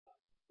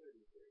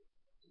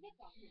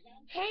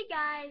Hey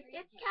guys,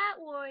 it's Cat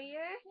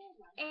Warrior,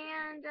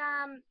 and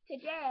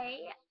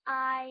today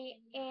I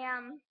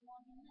am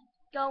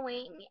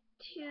going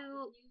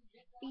to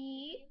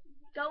be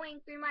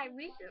going through my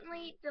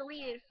recently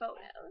deleted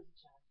photos.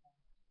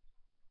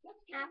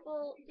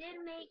 Apple did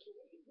make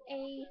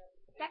a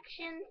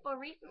section for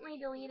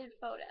recently deleted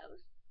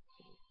photos.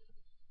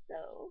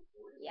 So,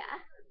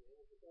 yeah.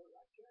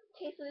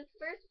 Okay, so this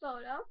first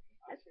photo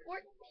has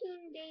 14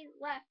 days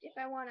left if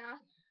I want to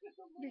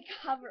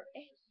recover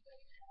it.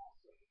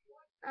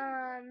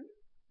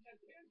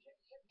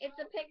 It's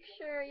a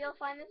picture, you'll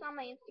find this on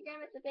my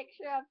Instagram, it's a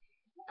picture of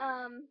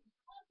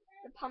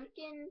the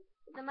pumpkin,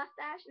 the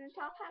mustache, and the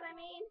top hat I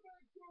made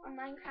on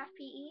Minecraft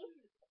PE.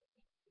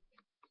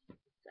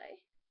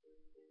 Sorry.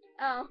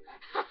 Oh.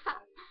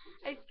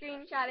 I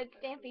screenshotted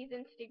Stampy's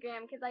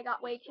Instagram because I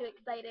got way too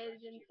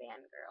excited and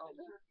fangirled.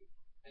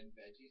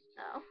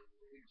 Oh.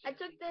 I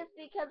took this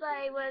because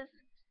I was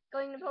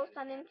going to post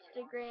on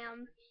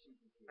Instagram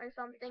or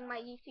something. My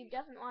YouTube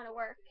doesn't want to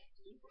work.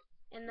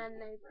 And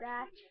then there's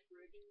that.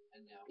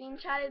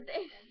 Screenshotted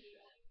this.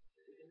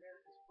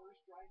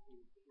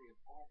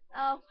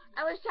 Oh,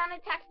 I was trying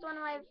to text one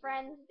of my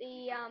friends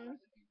the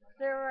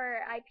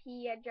server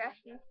IP address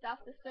and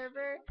stuff, the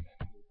server,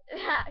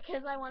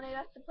 because I wanted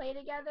us to play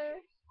together.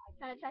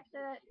 Kind of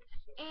texted it.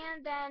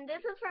 And then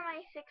this is for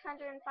my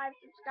 605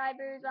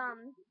 subscribers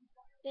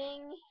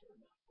thing.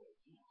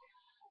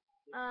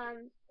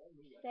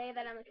 Say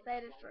that I'm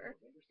excited for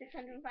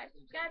 605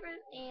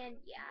 subscribers, and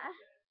yeah.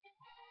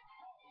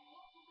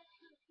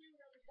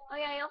 Oh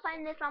yeah, you'll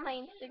find this on my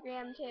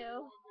Instagram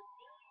too.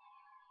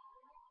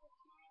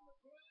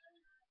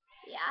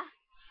 Yeah.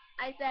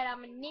 I said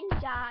I'm a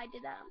ninja. I did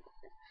that on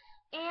purpose.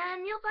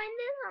 And you'll find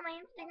this on my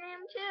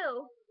Instagram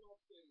too.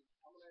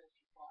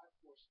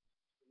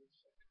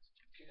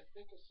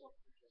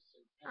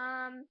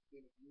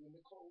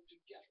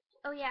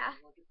 Oh yeah.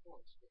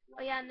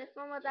 Oh yeah, and this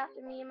one was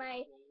after me and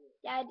my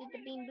dad did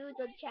the Bean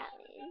Boozled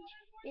challenge.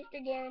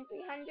 Mr. Darren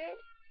 300.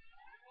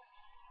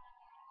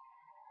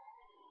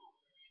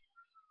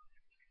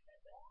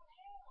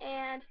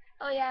 And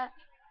oh yeah,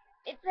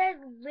 it says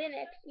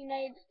Linux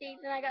United States,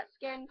 and I got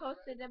scared and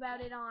posted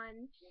about it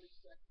on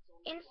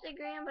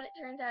Instagram, but it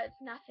turns out it's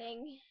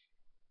nothing.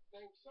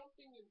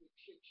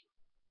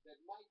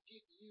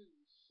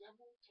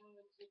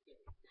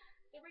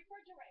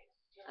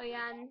 Oh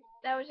yeah, and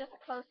that was just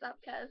a close up,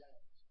 cause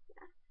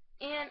yeah.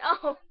 And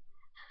oh,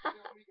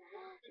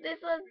 this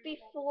was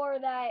before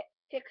that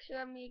picture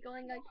of me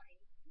going like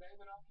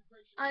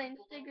on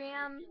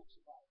Instagram.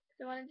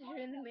 So I wanted to do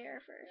it in the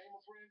mirror first.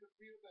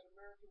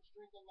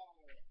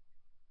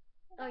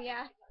 Oh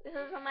yeah, this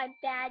was on my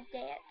bad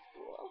day at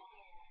school.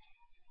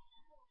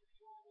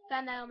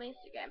 Found that on my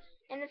Instagram.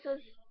 And this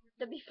was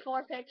the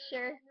before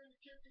picture.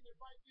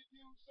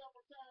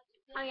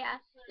 Oh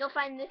yeah, you'll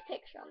find this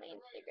picture on my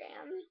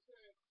Instagram.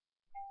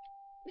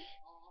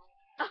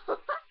 Oh,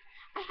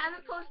 I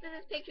haven't posted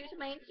this picture to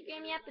my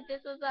Instagram yet, but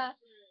this was a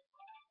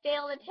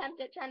failed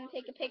attempt at trying to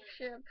take a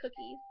picture of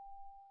cookies.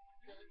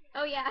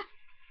 Oh yeah,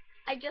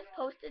 I just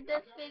posted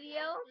this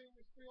video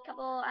a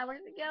couple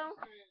hours ago.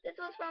 This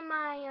was from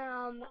my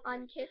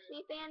Unkiss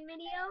Me fan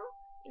video.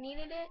 I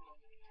needed it,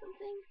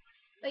 something.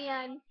 But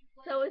yeah, and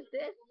so is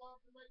this.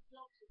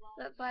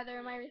 That's why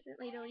they're my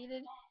recently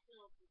deleted.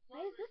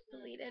 Why is this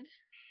deleted?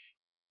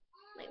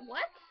 Wait,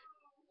 what?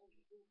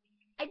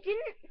 I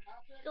didn't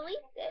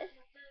delete this.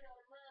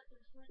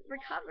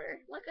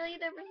 Recover. Luckily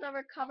there was a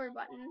recover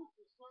button.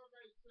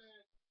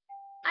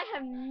 I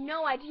have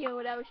no idea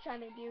what I was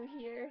trying to do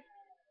here.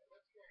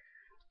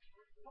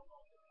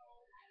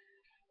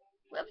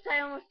 Whoops,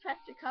 I almost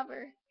pressed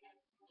recover.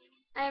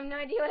 I have no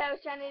idea what I was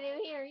trying to do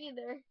here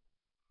either.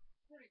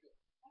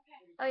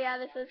 Oh yeah,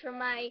 this is from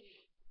my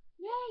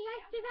yay, I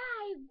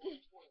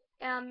survived!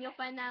 You'll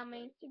find that on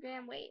my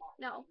Instagram. Wait,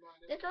 no.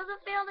 This was a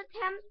failed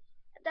attempt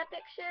at that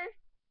picture.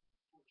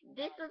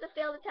 This was a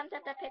failed attempt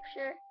at that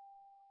picture.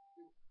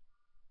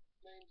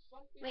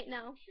 Wait,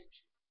 no.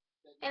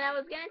 And I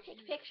was gonna take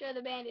a picture of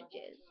the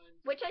bandages,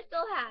 which I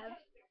still have,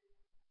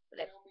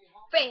 but it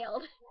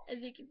failed,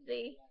 as you can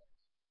see.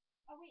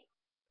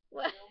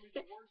 What?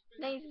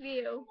 Nice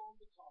view.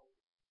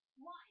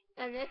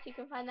 And this, you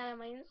can find that on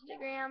my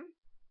Instagram.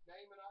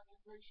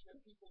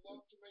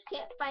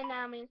 Can't find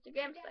that on my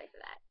Instagram, sorry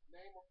for that.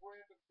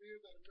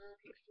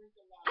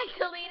 I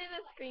deleted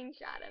a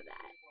screenshot of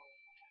that.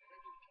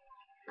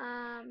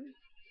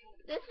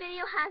 This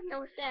video has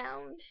no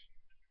sound.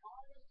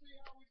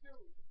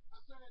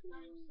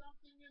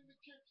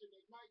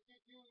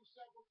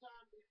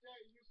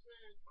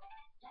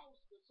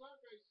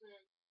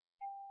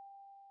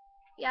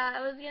 Yeah,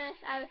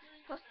 I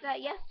posted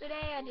that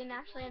yesterday. I didn't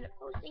actually end up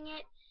posting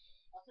it.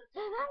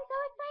 And I'm so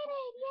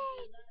excited! Yay,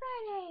 it's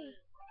Friday!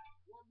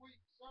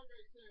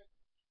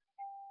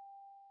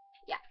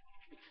 Yeah,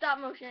 stop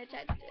motion I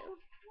tried to do.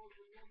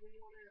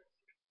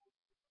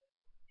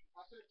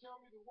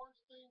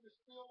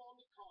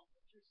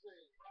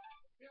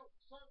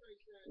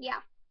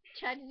 Yeah,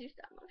 tried to do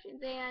stop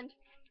motions, and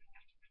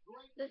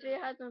This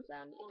video has no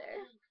sound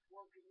either.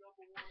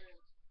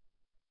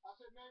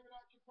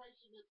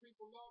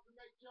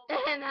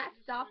 And that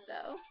stopped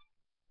though.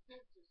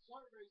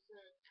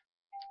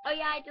 Oh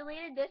yeah, I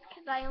deleted this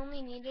because I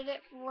only needed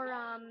it for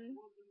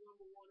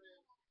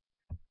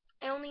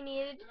I only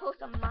needed to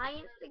post on my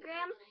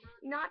Instagram,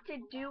 not to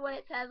do what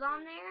it says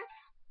on there,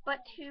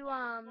 but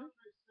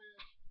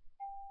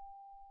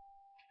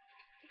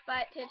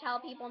to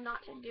tell people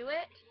not to do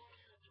it.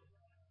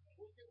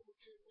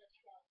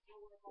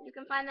 You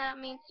can find that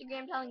on my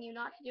Instagram telling you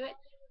not to do it.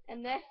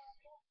 And this,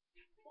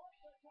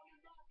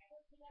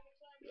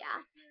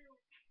 yeah,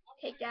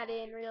 take that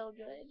in real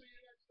good.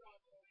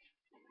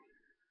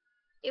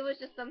 It was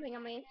just something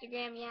on my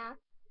Instagram, yeah.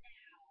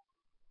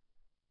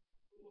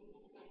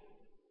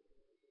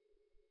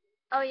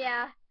 Oh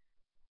yeah,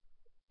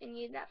 I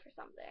need that for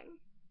something.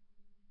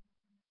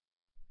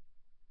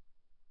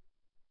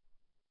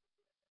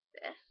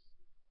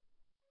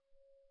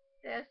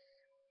 This,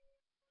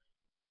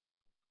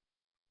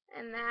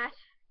 and that.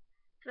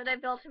 That's what I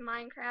built in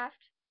Minecraft.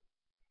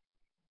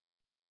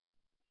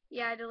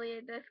 Yeah, I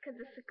deleted this because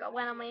this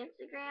went on my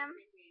Instagram.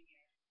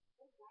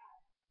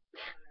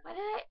 Why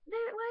did I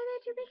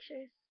two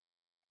pictures?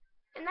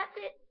 And that's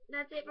it.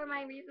 That's it for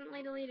my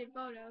recently deleted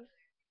photos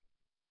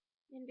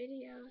and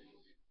videos.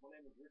 My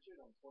name is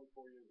Richard. I'm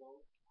 24 years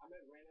old. I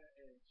met Raina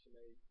and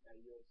Shanae at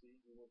USC.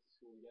 We went to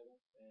school together,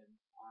 and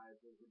I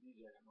was a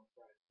DJ at my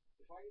frat.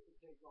 If I get to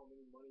take home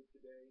any money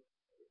today,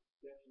 it's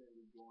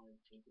definitely going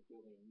into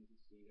building a music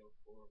studio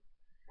for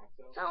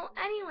myself. So,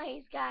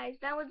 anyways,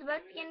 guys, that was about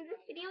the end of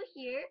this video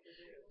here.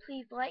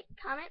 Please like,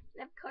 comment,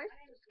 and of course,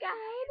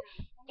 subscribe.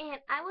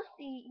 And I will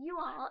see you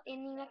all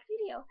in the next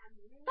video.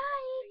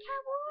 Bye,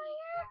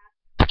 cowboy!